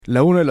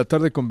La 1 de la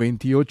tarde con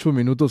 28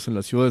 minutos en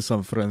la ciudad de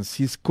San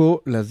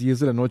Francisco, las 10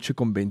 de la noche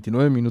con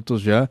 29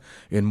 minutos ya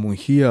en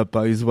Mungía,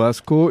 País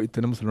Vasco, y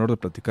tenemos el honor de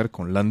platicar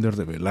con Lander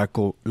de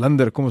Belaco.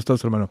 Lander, ¿cómo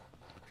estás, hermano?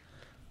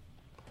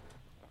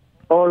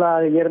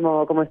 Hola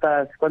Guillermo, ¿cómo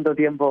estás? ¿Cuánto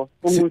tiempo?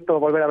 Un Sí, gusto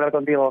volver a hablar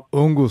contigo.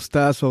 un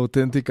gustazo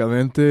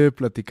auténticamente.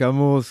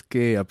 Platicamos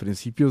que a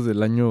principios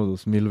del año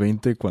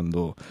 2020,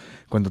 cuando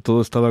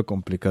todo estaba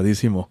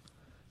complicadísimo.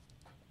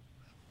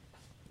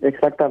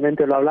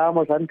 Exactamente, lo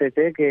hablábamos antes,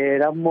 que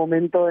era un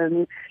momento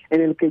en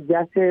el que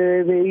ya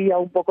se veía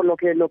un poco lo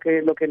que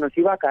nos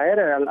iba a caer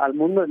al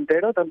mundo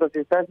entero, tanto si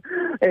estás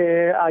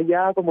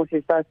allá como si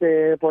estás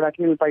por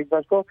aquí en el País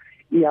Vasco,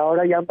 y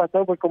ahora ya han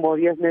pasado pues como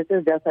 10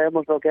 meses, ya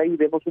sabemos lo que hay y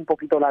vemos un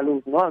poquito la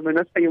luz, ¿no? Al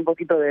menos hay un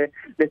poquito de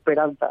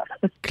esperanza.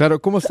 Claro,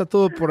 ¿cómo está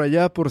todo por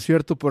allá? Por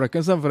cierto, por acá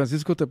en San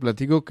Francisco te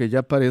platico que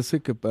ya parece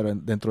que para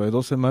dentro de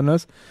 2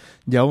 semanas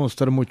ya vamos a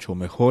estar mucho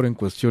mejor en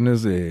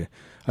cuestiones de,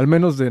 al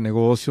menos de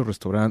negocios,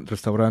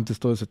 restaurantes,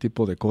 todo ese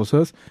tipo de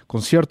cosas.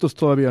 Conciertos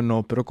todavía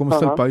no, pero ¿cómo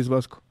está el Ajá. País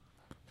Vasco?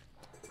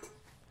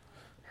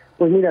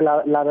 Pues mira,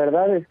 la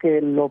verdad es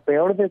que lo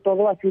peor de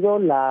todo ha sido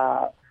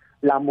la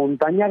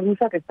montaña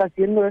rusa que está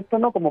haciendo esto,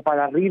 ¿no? Como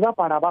para arriba,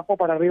 para abajo,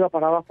 para arriba,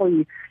 para abajo,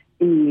 y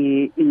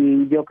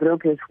yo creo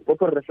que es un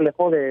poco el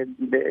reflejo de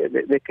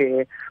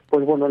que,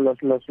 pues bueno,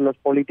 los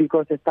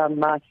políticos están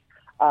más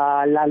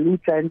a la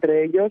lucha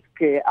entre ellos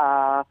que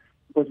a,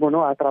 pues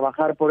bueno, a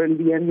trabajar por el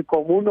bien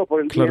común o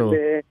por el bien Claro,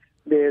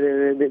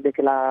 de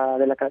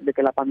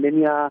que la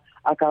pandemia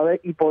acabe,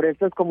 y por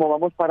eso es como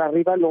vamos para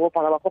arriba, luego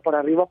para abajo, para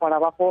arriba, para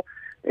abajo.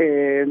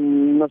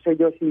 No sé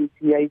yo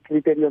si hay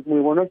criterios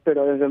muy buenos,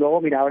 pero desde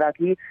luego, mira, ahora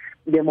aquí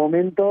de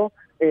momento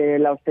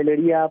la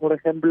hostelería, por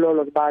ejemplo,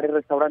 los bares,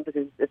 restaurantes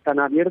están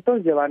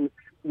abiertos, llevan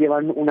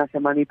una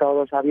semanita o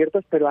dos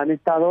abiertos, pero han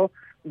estado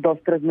 2,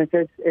 3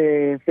 meses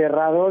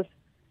cerrados,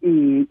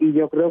 y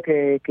yo creo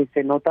que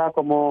se nota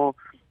como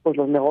pues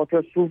los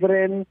negocios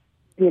sufren.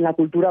 Y en la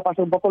cultura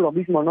pasa un poco lo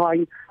mismo, ¿no?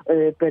 Hay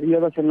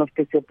periodos en los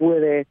que se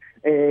puede,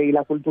 y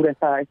la cultura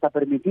está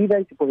permitida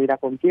y se puede ir a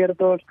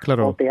conciertos o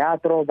claro.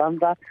 teatro,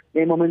 danza, y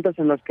hay momentos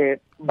en los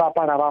que va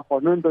para abajo,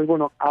 ¿no? Entonces,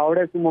 bueno,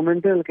 ahora es un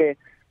momento en el que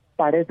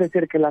parece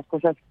ser que las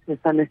cosas se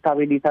están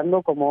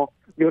estabilizando, como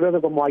yo creo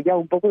que como allá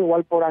un poco,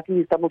 igual por aquí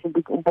estamos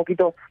un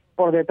poquito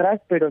por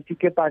detrás, pero sí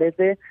que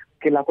parece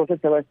que la cosa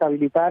se va a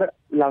estabilizar.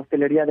 La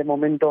hostelería de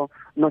momento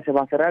no se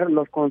va a cerrar,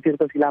 los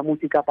conciertos y la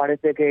música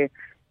parece que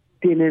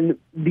tienen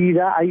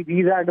vida, hay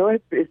vida, ¿no?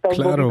 Está un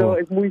poquito, Claro.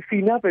 es muy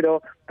fina,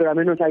 pero al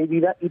menos hay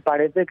vida, y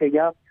parece que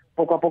ya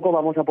poco a poco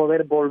vamos a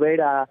poder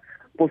volver a,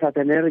 pues a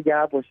tener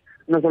ya, pues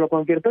no solo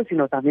conciertos,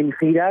 sino también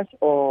giras,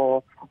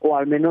 o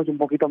al menos un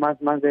poquito más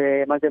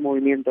de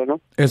movimiento,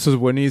 ¿no? Eso es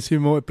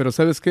buenísimo, pero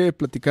 ¿sabes qué?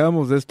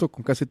 Platicábamos de esto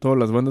con casi todas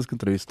las bandas que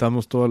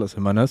entrevistamos todas las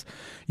semanas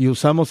y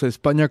usamos a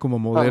España como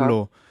Ajá.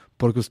 modelo,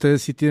 porque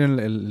ustedes sí tienen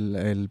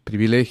el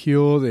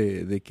privilegio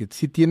de que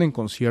sí tienen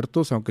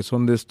conciertos, aunque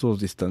son de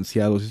estos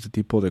distanciados y este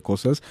tipo de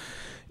cosas,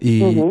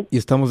 Ujú, y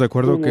estamos de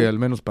acuerdo que ujú, al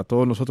menos para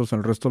todos nosotros en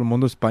el resto del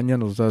mundo, España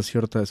nos da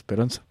cierta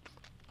esperanza.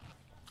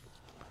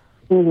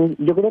 ujú.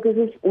 Yo creo que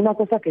eso es una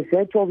cosa que se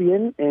ha hecho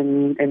bien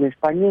en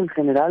España en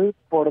general,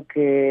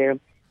 porque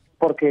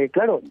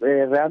claro,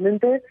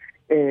 realmente,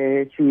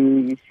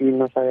 si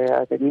nos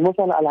atenimos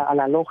a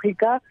la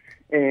lógica,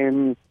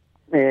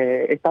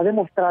 eh, está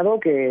demostrado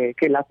que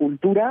la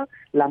cultura,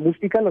 la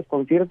música, los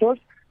conciertos,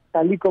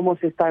 tal y como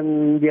se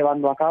están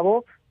llevando a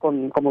cabo,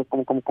 como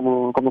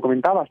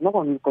comentabas, ¿no?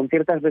 Con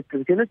ciertas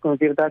restricciones, con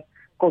ciertas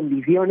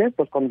condiciones,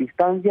 pues con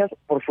distancias,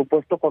 por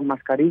supuesto con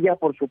mascarilla,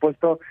 por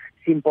supuesto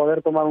sin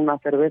poder tomar una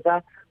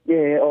cerveza,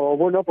 o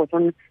bueno, pues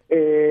son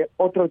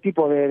otro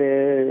tipo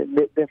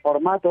de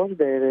formatos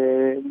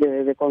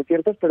de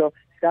conciertos, pero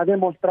se ha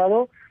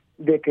demostrado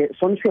de que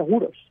son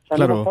seguros, se han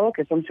Claro, demostrado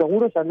que son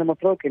seguros, se han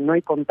demostrado que no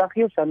hay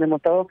contagios, se han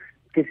demostrado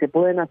que se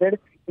pueden hacer,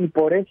 y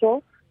por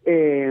eso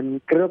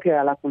creo que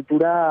a la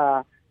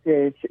cultura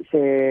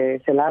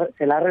se la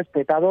ha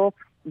respetado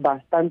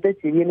bastante,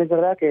 si bien es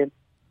verdad que,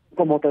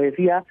 como te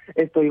decía,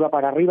 esto iba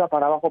para arriba,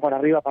 para abajo, para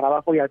arriba, para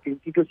abajo, y al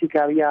principio sí que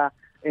había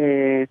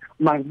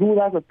más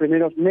dudas los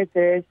primeros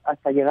meses,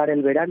 hasta llegar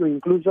el verano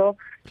incluso.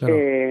 claro.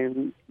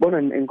 Bueno,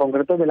 en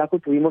concreto de LACU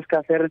tuvimos que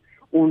hacer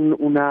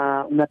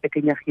una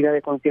pequeña gira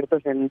de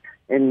conciertos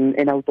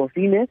en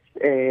autocines,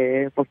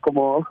 pues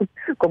como,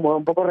 como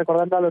un poco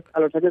recordando a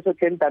los años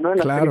 80, ¿no? En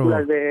las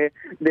películas Claro.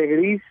 de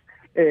Gris,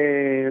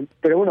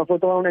 pero bueno, fue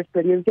toda una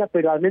experiencia,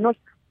 pero al menos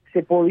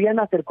se podían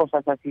hacer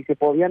cosas así, se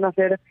podían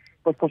hacer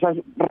pues cosas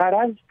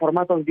raras,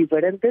 formatos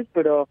diferentes,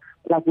 pero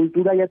la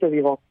cultura, ya te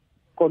digo,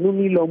 con un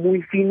hilo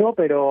muy fino,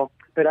 pero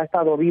ha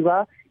estado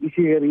viva y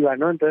sigue viva,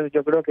 ¿no? Entonces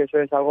yo creo que eso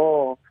es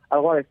algo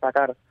a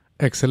destacar.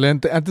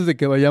 Excelente. Antes de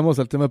que vayamos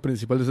al tema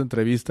principal de esta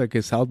entrevista, que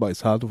es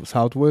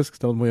Southwest, que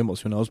estamos muy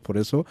emocionados por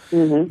eso,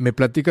 Ujú, me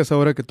platicas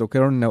ahora que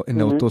tocaron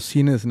en ujú.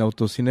 autocines, en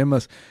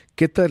autocinemas.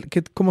 ¿Qué tal,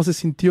 cómo se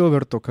sintió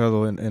haber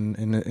tocado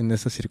en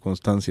esas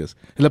circunstancias?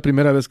 Es la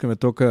primera vez que me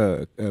toca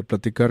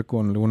platicar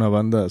con alguna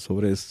banda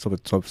sobre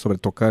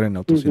tocar en Ujú.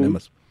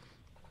 autocinemas.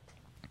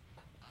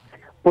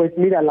 Pues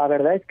mira, la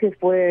verdad es que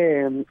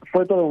fue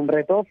todo un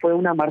reto, fue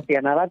una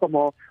marcianada,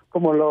 como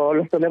lo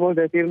solemos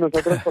decir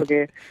nosotros,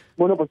 porque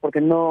bueno, pues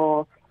porque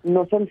no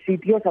son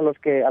sitios a los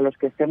que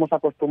estemos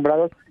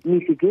acostumbrados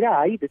ni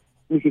siquiera a ir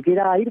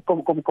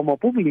como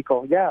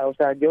público, ya. O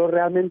sea, yo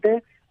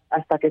realmente,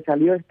 hasta que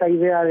salió esta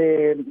idea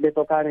de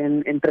tocar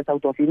en tres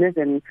autocines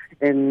en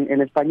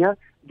España,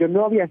 yo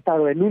no había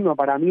estado en uno.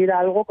 Para mí era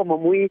algo como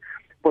muy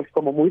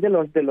de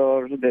los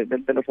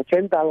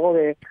 80, algo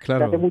de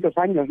hace muchos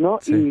años, ¿no?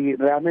 Sí. Y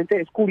realmente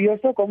es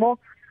curioso cómo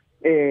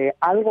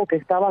algo que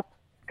estaba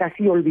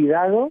casi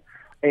olvidado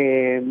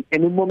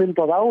en un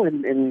momento dado,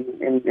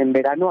 en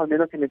verano, al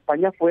menos en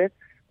España, fue,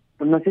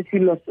 no sé si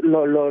lo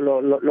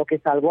que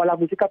salvó a la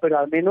música, pero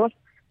al menos,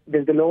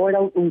 desde luego, era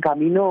un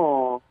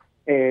camino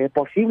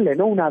posible,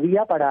 ¿no? Una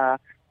vía para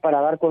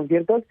dar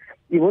conciertos.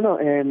 Y bueno,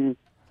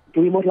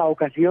 tuvimos la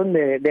ocasión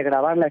de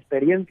grabar la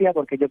experiencia,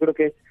 porque yo creo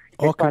que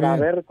es para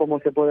ver cómo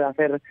se puede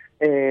hacer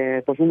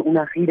pues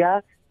una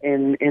gira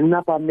en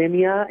una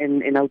pandemia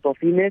en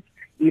autocines,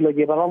 y lo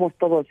llevábamos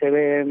todo.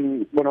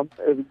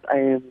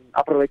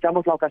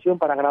 Aprovechamos la ocasión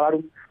para grabar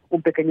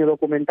un pequeño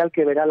documental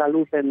que verá la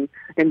luz en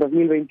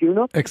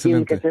 2021. Excelente. Y en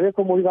el que se ve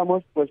cómo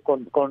íbamos pues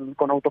con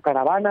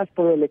autocaravanas,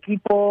 todo el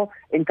equipo.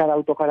 En cada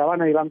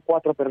autocaravana iban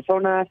 4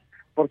 personas,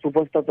 por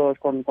supuesto todos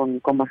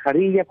con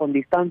mascarilla, con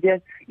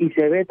distancias, y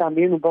se ve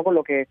también un poco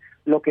lo que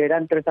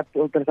eran tres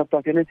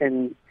actuaciones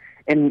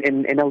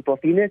en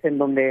autocines, en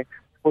donde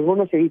pues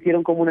bueno, se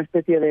hicieron como una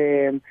especie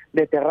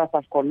de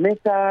terrazas con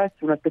mesas,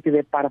 una especie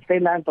de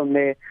parcelas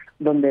donde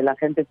la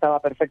gente estaba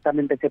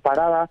perfectamente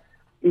separada.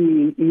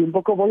 Y un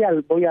poco voy a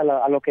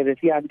lo que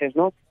decía antes,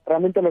 ¿no?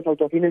 Realmente los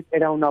autocines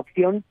era una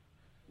opción,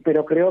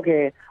 pero creo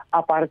que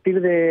a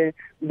partir de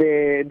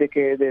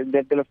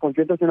los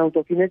conciertos en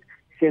autocines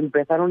se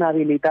empezaron a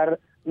habilitar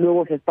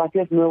nuevos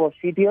espacios, nuevos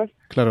sitios.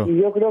 Claro.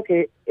 Y yo creo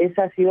que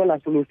esa ha sido la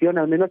solución,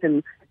 al menos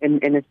en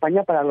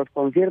España, para los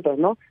conciertos,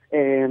 ¿no?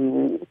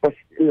 Pues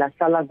las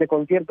salas de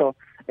concierto,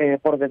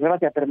 por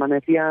desgracia,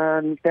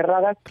 permanecían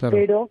cerradas, claro,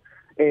 pero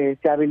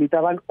se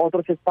habilitaban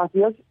otros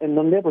espacios en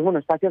donde, pues bueno,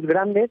 espacios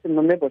grandes, en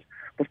donde pues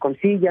con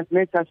sillas,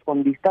 mesas,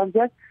 con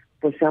distancias,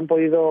 pues se han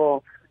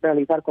podido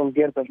realizar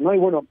conciertos, ¿no? Y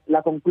bueno,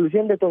 la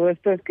conclusión de todo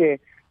esto es que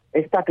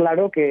está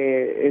claro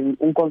que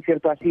un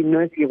concierto así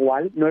no es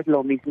igual, no es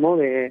lo mismo,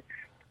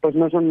 pues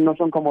no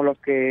son como los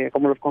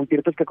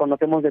conciertos que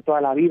conocemos de toda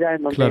la vida,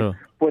 en donde claro,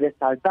 puedes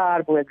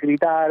saltar, puedes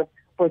gritar,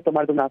 puedes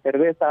tomarte una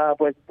cerveza,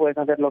 puedes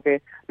hacer lo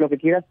que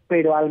quieras,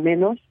 pero al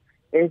menos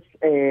es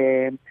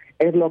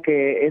lo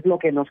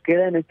que nos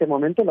queda en este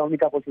momento, la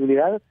única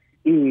posibilidad,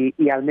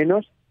 y al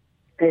menos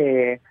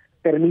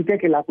permite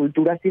que la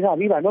cultura siga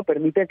viva, ¿no?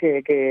 Permite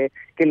que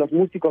los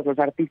músicos, los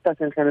artistas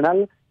en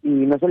general, y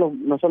no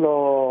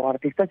solo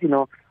artistas,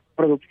 sino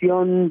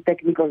producción,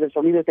 técnicos de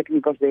sonido,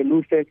 técnicos de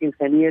luces,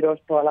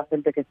 ingenieros, toda la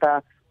gente que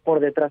está por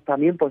detrás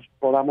también, pues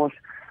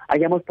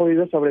hayamos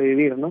podido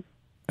sobrevivir, ¿no?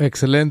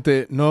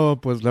 Excelente. No,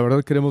 pues la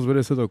verdad queremos ver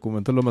ese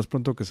documental lo más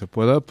pronto que se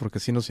pueda, porque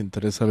sí nos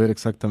interesa ver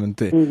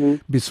exactamente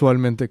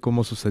visualmente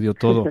cómo sucedió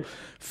todo.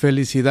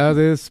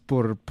 Felicidades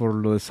por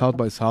lo de South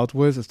by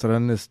Southwest.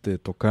 Estarán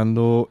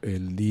tocando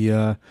el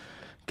día,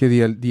 ¿qué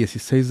día? El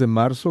 16 de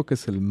marzo, que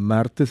es el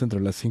martes, entre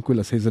las 5 y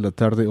las 6 de la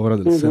tarde, hora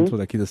del centro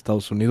de aquí de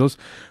Estados Unidos.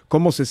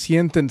 ¿Cómo se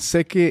sienten?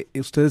 Sé que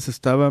ustedes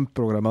estaban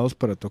programados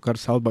para tocar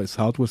South by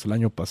Southwest el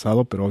año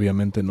pasado, pero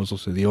obviamente no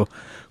sucedió.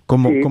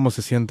 ¿Cómo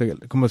se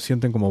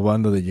sienten como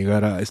banda de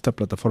llegar a esta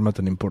plataforma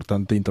tan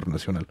importante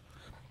internacional?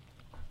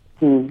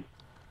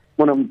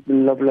 Bueno,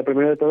 lo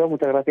primero de todo,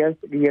 muchas gracias,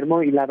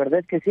 Guillermo. Y la verdad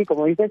es que sí,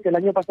 como dices, el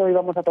año pasado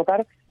íbamos a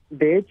tocar.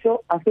 De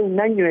hecho, hace un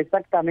año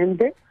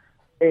exactamente,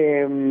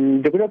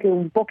 yo creo que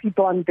un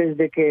poquito antes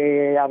de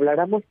que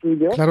habláramos tú y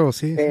yo, claro,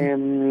 sí.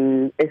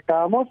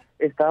 estábamos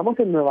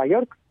en Nueva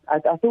York.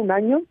 Hace un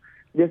año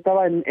yo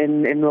estaba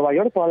en Nueva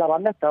York, toda la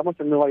banda estábamos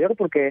en Nueva York,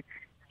 porque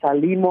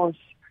salimos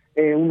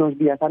unos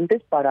días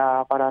antes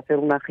para hacer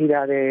una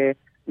gira de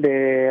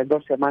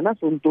 2 semanas,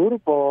 un tour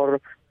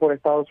por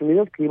Estados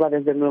Unidos, que iba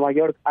desde Nueva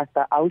York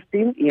hasta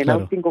Austin, y en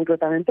Austin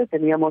concretamente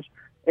teníamos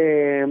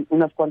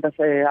unas cuantas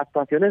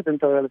actuaciones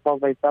dentro del South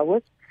by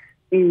Southwest.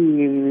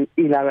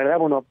 Y la verdad,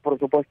 bueno, por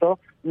supuesto,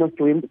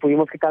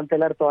 tuvimos que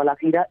cancelar toda la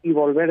gira y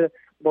volver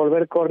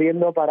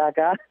corriendo para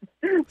acá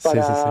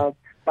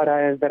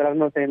para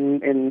encerrarnos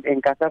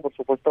en casa, por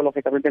supuesto,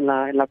 lógicamente en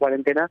la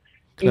cuarentena.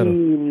 Claro.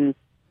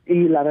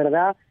 Y la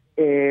verdad,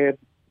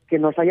 que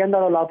nos hayan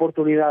dado la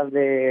oportunidad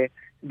de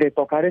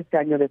tocar este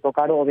año, de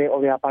tocar o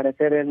de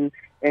aparecer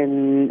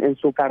en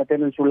su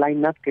cartel, en su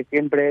line-up, que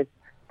siempre es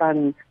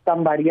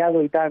tan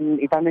variado y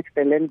tan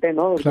excelente,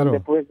 ¿no? Claro. Donde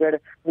puedes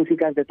ver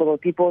músicas de todo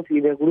tipo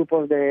y de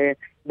grupos de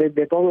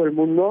todo el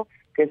mundo,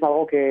 que es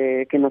algo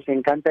que nos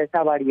encanta,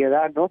 esa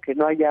variedad, ¿no? Que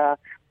no haya,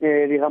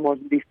 digamos,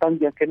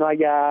 distancias, que no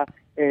haya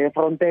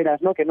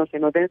fronteras, ¿no? Que no se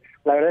noten.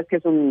 La verdad es que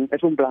es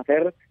un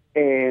placer.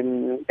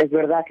 Es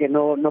verdad que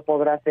no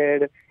podrá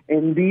ser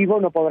en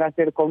vivo, no podrá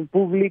ser con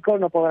público,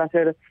 no podrá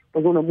ser,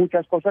 pues bueno,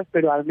 muchas cosas,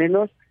 pero al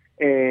menos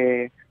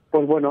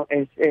pues bueno,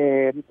 es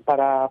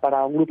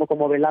para un grupo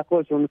como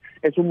Velaco es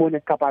un buen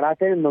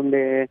escaparate en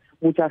donde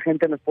mucha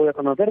gente nos puede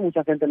conocer,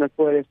 mucha gente nos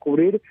puede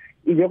descubrir,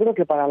 y yo creo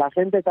que para la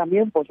gente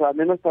también, pues al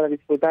menos para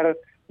disfrutar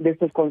de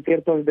estos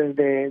conciertos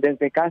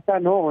desde casa,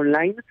 ¿no?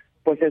 Online,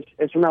 pues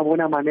es una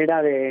buena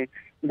manera de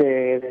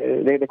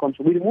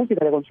consumir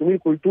música, de consumir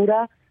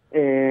cultura,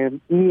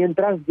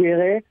 mientras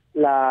llegue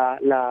la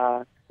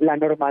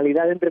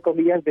normalidad, entre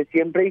comillas, de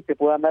siempre y se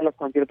puedan dar los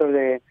conciertos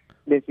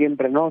de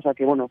siempre, ¿no? O sea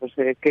que, bueno, pues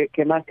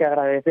qué más que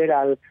agradecer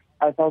al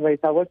South by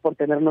Southwest por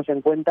tenernos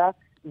en cuenta.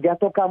 Ya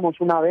tocamos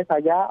una vez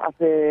allá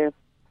hace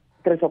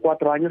 3 o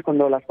 4 años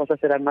cuando las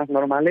cosas eran más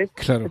normales.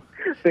 Claro.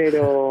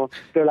 pero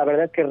la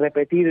verdad es que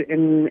repetir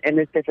en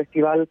este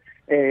festival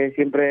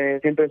siempre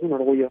es un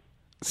orgullo.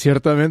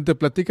 Ciertamente,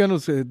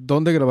 platícanos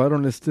dónde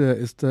grabaron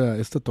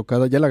esta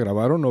tocada. ¿Ya la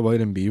grabaron o va a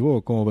ir en vivo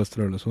o cómo va a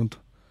estar el asunto?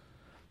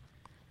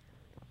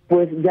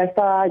 Pues ya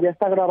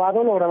está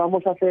grabado, lo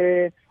grabamos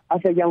hace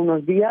ya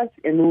unos días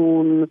en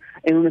un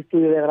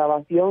estudio de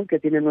grabación que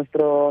tiene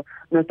nuestro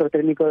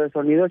técnico de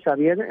sonido,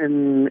 Xavier,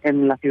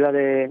 en la ciudad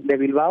de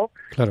Bilbao.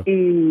 Claro.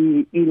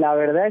 Y la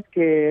verdad es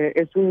que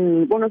es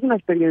una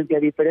experiencia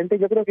diferente.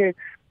 Yo creo que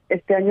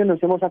este año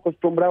nos hemos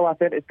acostumbrado a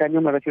hacer, este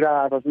año me refiero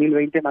a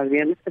 2020 más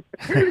bien,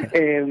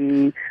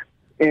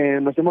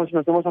 nos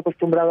hemos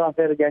acostumbrado a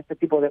hacer ya este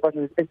tipo de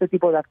cosas, este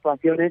tipo de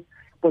actuaciones,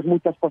 pues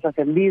muchas cosas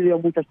en vídeo,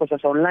 muchas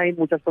cosas online,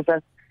 muchas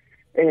cosas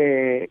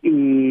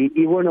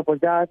y bueno,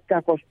 pues ya te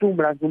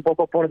acostumbras un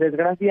poco, por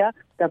desgracia,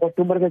 te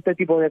acostumbras a este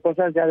tipo de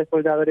cosas ya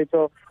después de haber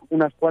hecho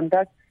unas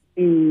cuantas,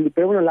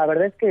 pero bueno, la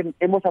verdad es que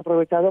hemos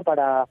aprovechado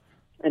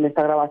en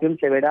esta grabación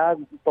se verá,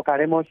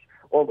 hemos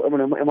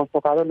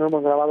tocado, no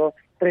hemos grabado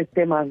 3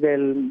 temas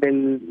del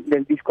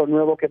disco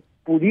nuevo que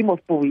pudimos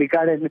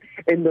publicar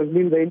en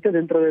 2020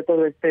 dentro de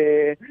todo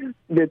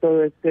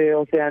este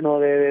océano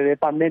de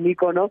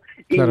pandémico, ¿no?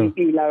 Claro.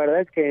 Y la verdad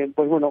es que,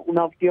 pues bueno,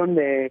 una opción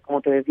de, como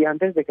te decía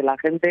antes, de que la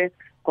gente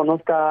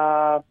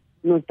conozca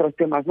nuestros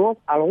temas nuevos.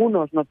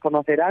 Algunos nos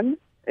conocerán,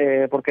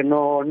 porque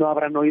no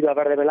habrán oído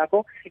hablar de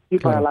Velaco, y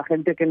Claro. para la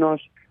gente que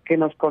nos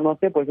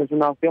conoce, pues es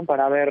una opción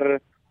para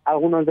ver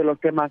algunos de los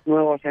temas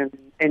nuevos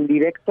en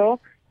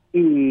directo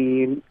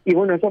y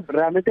bueno, eso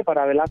realmente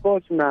para Velaco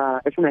es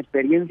una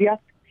experiencia.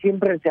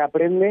 Siempre se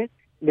aprende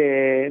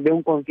de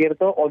un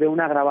concierto o de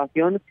una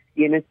grabación,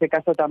 y en este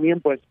caso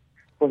también pues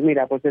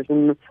mira, pues es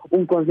un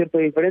concierto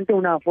diferente,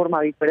 una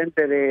forma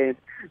diferente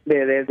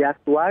de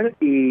actuar,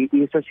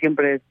 y eso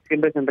siempre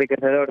es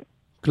enriquecedor.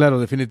 Claro,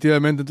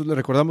 definitivamente. Entonces le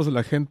recordamos a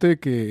la gente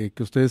que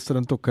ustedes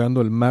estarán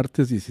tocando el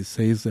martes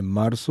 16 de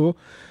marzo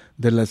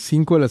de las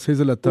 5 a las 6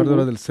 de la tarde,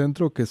 hora del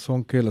centro, que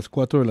son las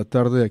 4 de la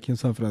tarde aquí en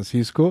San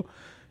Francisco,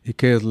 y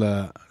que es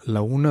la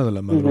 1 de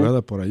la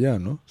madrugada por allá,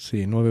 ¿no?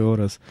 Sí, 9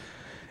 horas.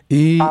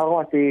 Y algo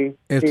así.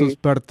 esto Sí. es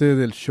parte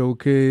del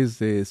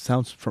showcase de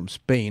Sounds from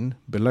Spain,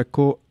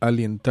 Velaco,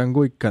 Alien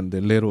Tango y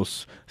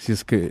Candeleros, si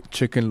es que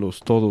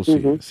chequenlos todos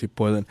si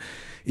pueden.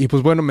 Y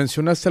pues bueno,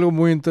 mencionaste algo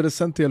muy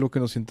interesante y algo que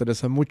nos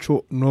interesa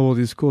mucho, nuevo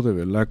disco de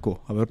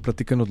Velaco. A ver,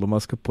 platícanos lo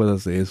más que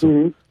puedas de eso.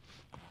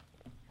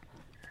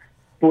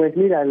 Pues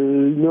mira,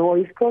 el nuevo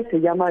disco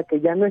se llama, que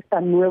ya no es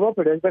tan nuevo,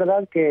 pero es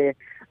verdad que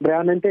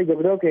realmente yo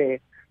creo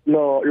que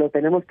lo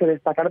tenemos que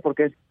destacar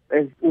porque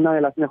es una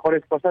de las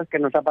mejores cosas que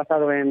nos ha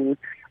pasado en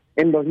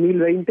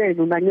 2020,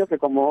 en un año que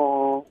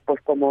como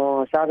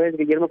sabes,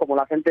 Guillermo, como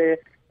la gente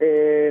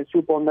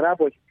supondrá,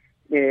 pues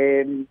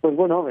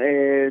bueno,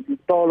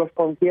 todos los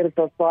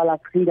conciertos, todas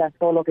las giras,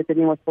 todo lo que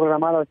teníamos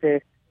programado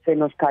se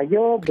nos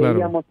cayó. Claro.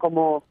 Veíamos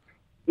como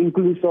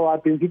incluso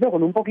al principio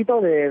con un poquito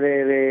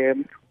de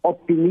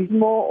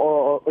optimismo,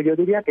 o yo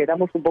diría que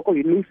éramos un poco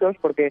ilusos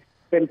porque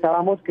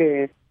pensábamos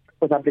que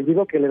pues al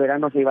principio que el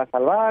verano se iba a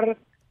salvar,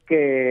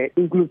 que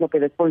incluso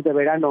que después de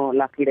verano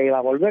la gira iba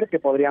a volver, que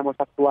podríamos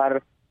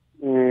actuar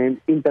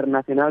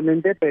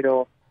internacionalmente,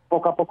 pero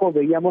poco a poco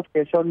veíamos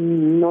que eso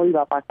no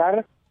iba a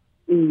pasar,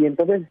 y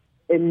entonces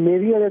en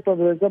medio de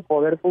todo eso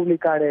poder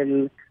publicar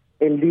el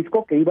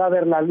disco, que iba a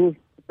ver la luz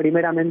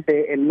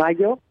primeramente en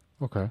mayo,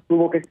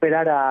 tuvo que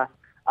esperar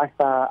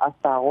hasta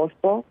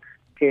agosto,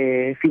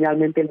 que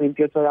finalmente el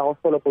 28 de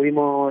agosto lo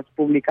pudimos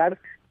publicar,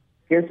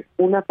 que es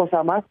una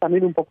cosa más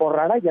también un poco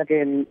rara, ya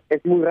que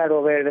es muy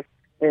raro ver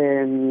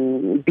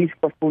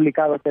discos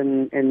publicados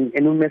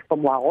en un mes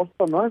como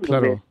agosto, ¿no?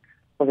 Claro. Donde,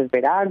 pues es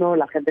verano,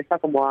 la gente está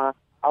como a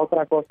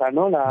otra cosa,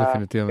 ¿no?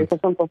 Definitivamente. Estas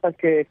son cosas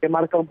que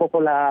marca un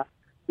poco la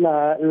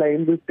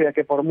industria,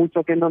 que por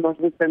mucho que no nos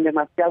gusten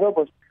demasiado,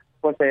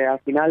 pues al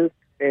final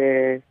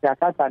se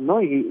acatan,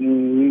 ¿no?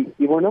 Y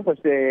bueno, pues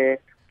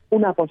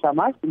una cosa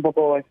más, un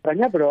poco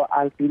extraña, pero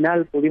al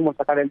final pudimos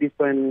sacar el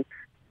disco en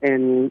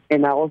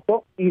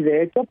agosto, y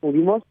de hecho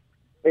pudimos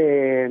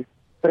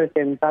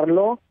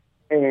presentarlo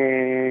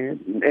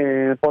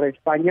por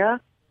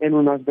España en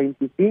unos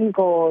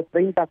 25 o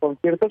 30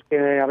 conciertos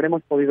que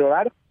habremos podido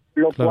dar,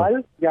 lo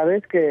cual ya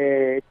ves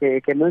que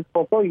no es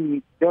poco,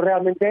 y yo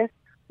realmente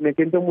me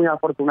siento muy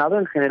afortunado.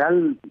 En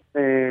general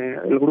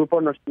el grupo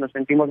nos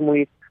sentimos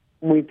muy,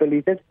 muy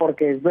felices,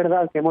 porque es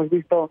verdad que hemos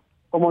visto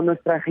cómo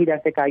nuestra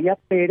gira se caía,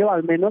 pero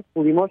al menos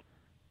pudimos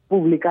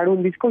publicar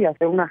un disco y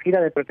hacer una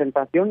gira de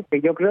presentación, que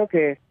yo creo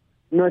que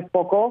no es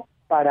poco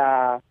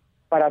para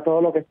todo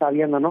lo que está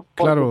viendo, ¿no?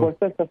 Claro. Por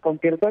supuesto, estos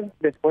conciertos,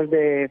 después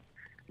de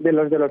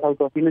los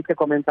autocines que he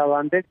comentado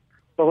antes,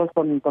 todos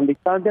con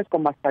distancias,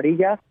 con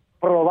mascarillas,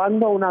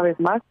 probando una vez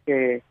más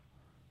que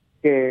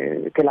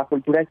la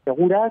cultura es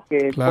segura,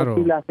 que es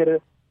posible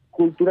hacer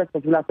cultura, es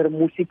posible hacer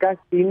música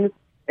sin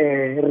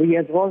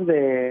riesgos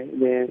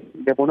de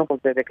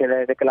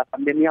que la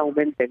pandemia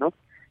aumente, ¿no?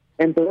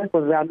 Entonces,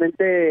 pues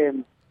realmente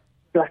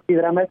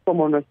Plastidrama es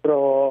como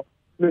nuestro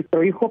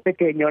hijo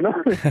pequeño, ¿no?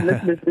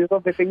 Nuestro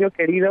hijo pequeño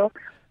querido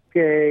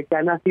que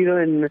ha nacido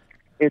en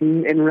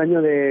un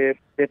año de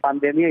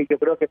pandemia, y yo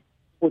creo que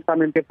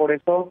justamente por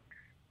eso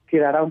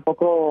quedará un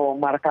poco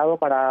marcado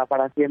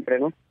para siempre,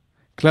 ¿no?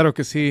 Claro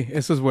que sí,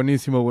 eso es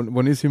buenísimo,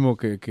 buenísimo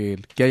que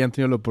hayan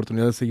tenido la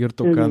oportunidad de seguir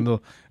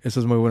tocando. Eso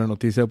es muy buena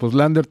noticia. Pues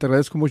Lander, te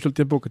agradezco mucho el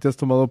tiempo que te has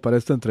tomado para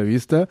esta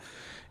entrevista,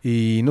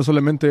 y no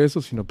solamente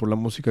eso, sino por la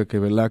música que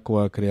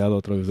Belaco ha creado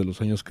a través de los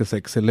años, que es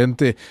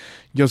excelente.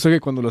 Yo sé que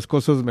cuando las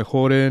cosas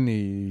mejoren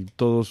y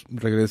todo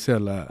regrese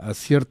a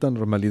cierta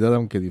normalidad,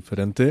 aunque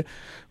diferente,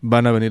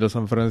 van a venir a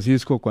San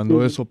Francisco.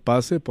 Cuando eso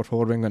pase, por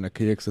favor vengan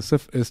aquí a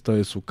XSF, esta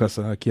es su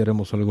casa, aquí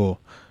haremos algo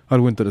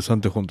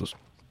interesante juntos.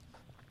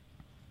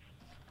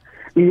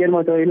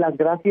 Guillermo, te doy las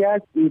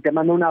gracias y te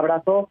mando un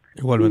abrazo.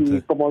 Igualmente.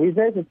 Y como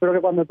dices, espero que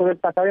cuando todo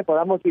esto acabe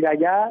podamos ir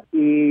allá,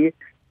 y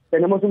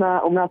tenemos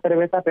una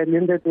cerveza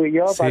pendiente tú y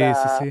yo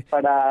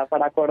para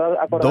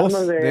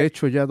acordarnos de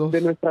hecho, ya dos. De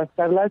nuestras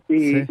charlas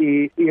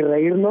y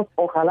reírnos,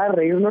 ojalá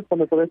reírnos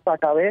cuando todo esto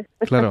acabe.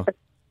 Claro,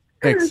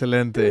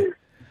 excelente.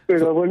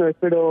 Pero bueno,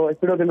 espero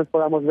que nos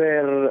podamos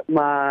ver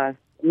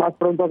más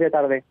pronto que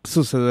tarde.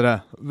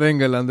 Sucederá.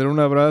 Venga, Lander, un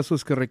abrazo,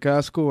 es que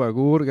recasco,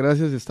 agur,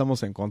 gracias,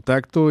 estamos en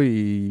contacto,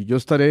 y yo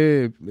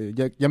estaré,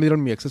 ya me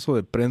dieron mi acceso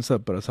de prensa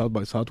para South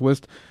by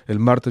Southwest, el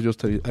martes yo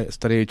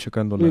estaré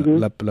checando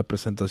la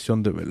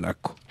presentación de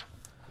Belaco.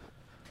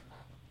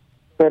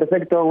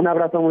 Perfecto, un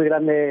abrazo muy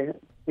grande,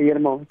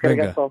 Guillermo. Que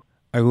venga, recasco.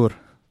 Agur,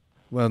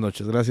 buenas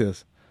noches,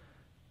 gracias.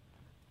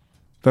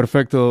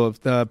 Perfecto.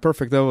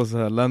 Perfect. That was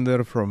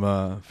Lander from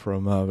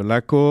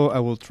Belaco. I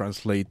will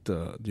translate,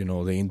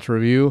 the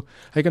interview.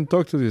 I can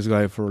talk to this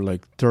guy for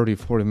like 30,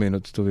 40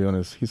 minutes, to be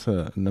honest. He's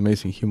an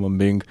amazing human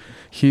being.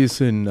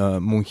 He's in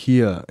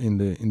Mungia in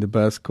the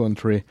Basque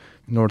Country,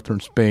 northern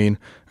Spain.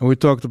 And we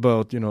talked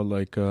about,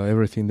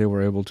 everything they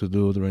were able to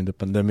do during the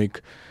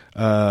pandemic.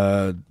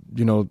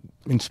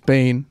 In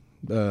Spain,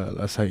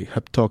 as I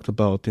have talked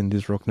about in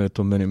this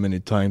Rockneto many,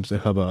 many times,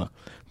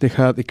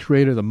 they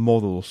created a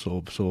model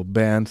so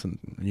bands and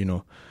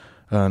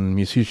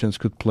musicians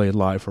could play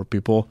live for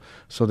people.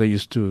 So they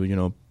used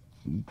to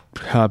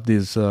have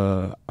these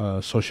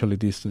socially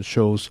distant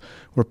shows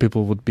where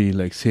people would be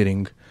like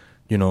sitting,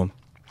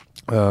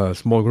 a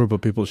small group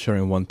of people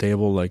sharing one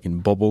table, like in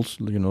bubbles,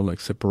 like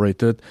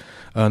separated.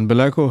 And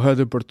Belaco had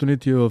the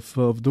opportunity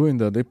of doing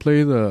that. They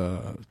played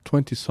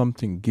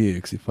 20-something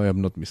gigs, if I am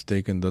not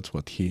mistaken. That's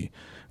what he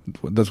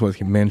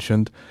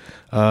mentioned.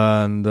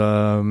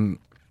 And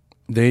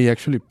they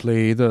actually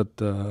played at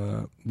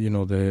the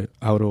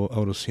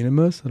auto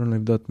cinemas. I don't know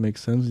if that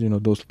makes sense.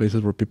 Those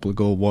places where people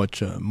go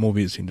watch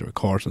movies in their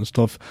cars and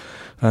stuff.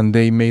 And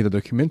they made a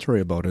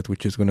documentary about it,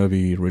 which is going to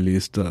be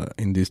released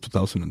in this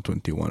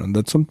 2021. And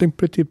that's something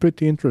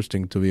pretty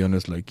interesting, to be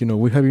honest.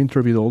 We have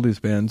interviewed all these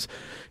bands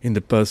in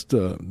the past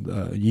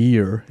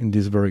year, in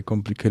this very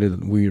complicated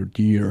and weird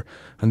year.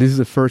 And this is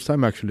the first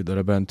time actually that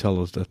a band tells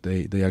us that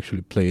they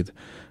actually played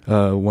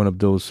one of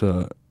those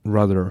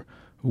rather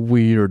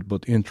weird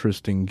but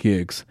interesting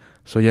gigs.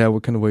 So yeah, we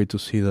can wait to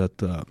see that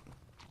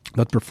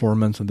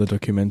performance and the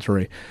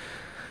documentary.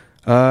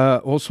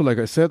 Also, like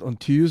I said, on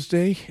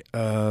Tuesday,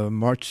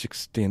 March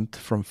 16th,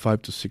 from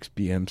 5 to 6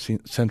 p.m.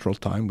 Central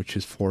Time, which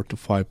is 4 to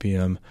 5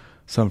 p.m.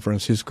 San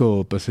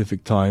Francisco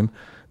Pacific Time,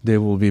 they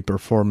will be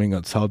performing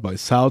at South by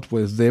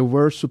Southwest. They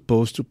were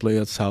supposed to play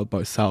at South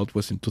by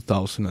Southwest in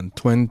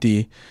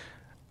 2020.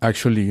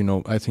 Actually,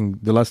 I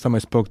think the last time I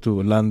spoke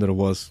to Lander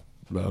was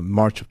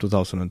March of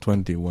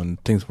 2020, when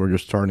things were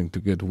just starting to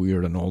get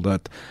weird and all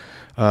that.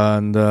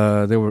 And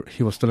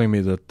he was telling me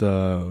that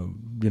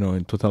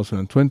in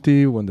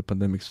 2020, when the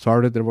pandemic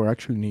started, they were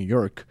actually in New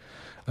York,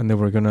 and they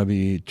were going to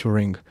be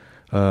touring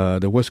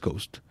the West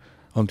Coast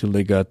until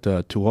they got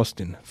to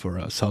Austin for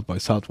South by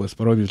Southwest.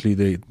 But obviously,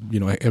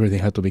 everything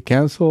had to be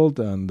canceled,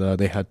 and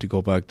they had to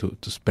go back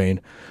to Spain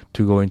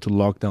to go into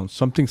lockdown.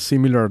 Something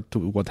similar to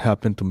what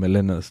happened to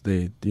Melenas.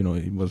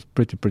 It was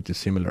pretty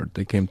similar.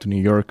 They came to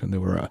New York, and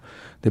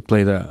they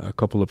played a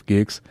couple of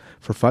gigs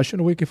for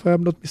Fashion Week, if I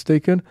am not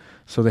mistaken.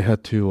 So they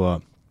had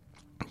to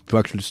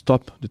actually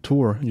stop the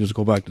tour and just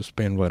go back to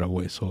Spain right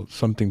away. So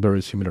something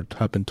very similar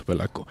happened to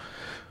Belaco.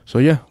 So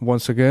yeah,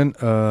 once again,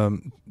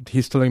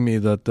 he's telling me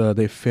that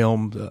they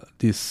filmed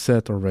this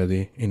set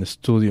already in a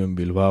studio in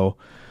Bilbao.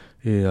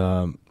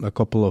 a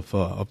couple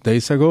of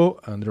days ago,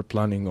 and they're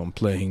planning on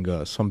playing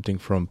something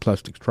from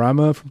Plastic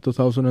Drama from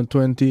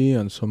 2020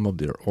 and some of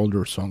their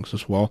older songs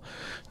as well.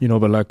 You know,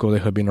 Belaco, they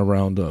have been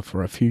around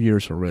for a few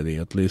years already,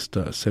 at least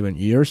 7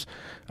 years,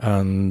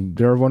 and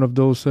they're one of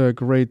those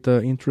great,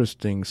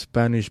 interesting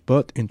Spanish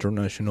but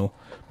international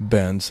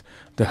bands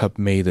that have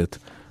made it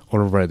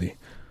already.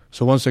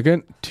 So once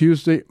again,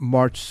 Tuesday,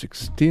 March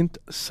 16th,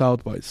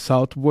 South by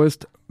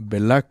Southwest,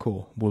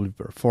 Belaco will be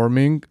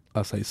performing.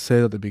 As I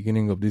said at the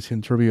beginning of this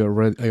interview,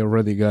 I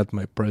already got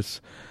my press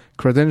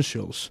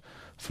credentials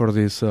for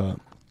this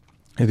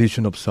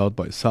edition of South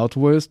by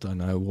Southwest,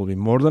 and I will be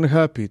more than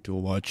happy to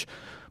watch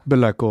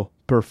Belaco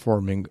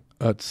performing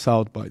at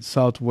South by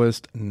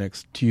Southwest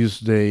next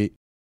Tuesday,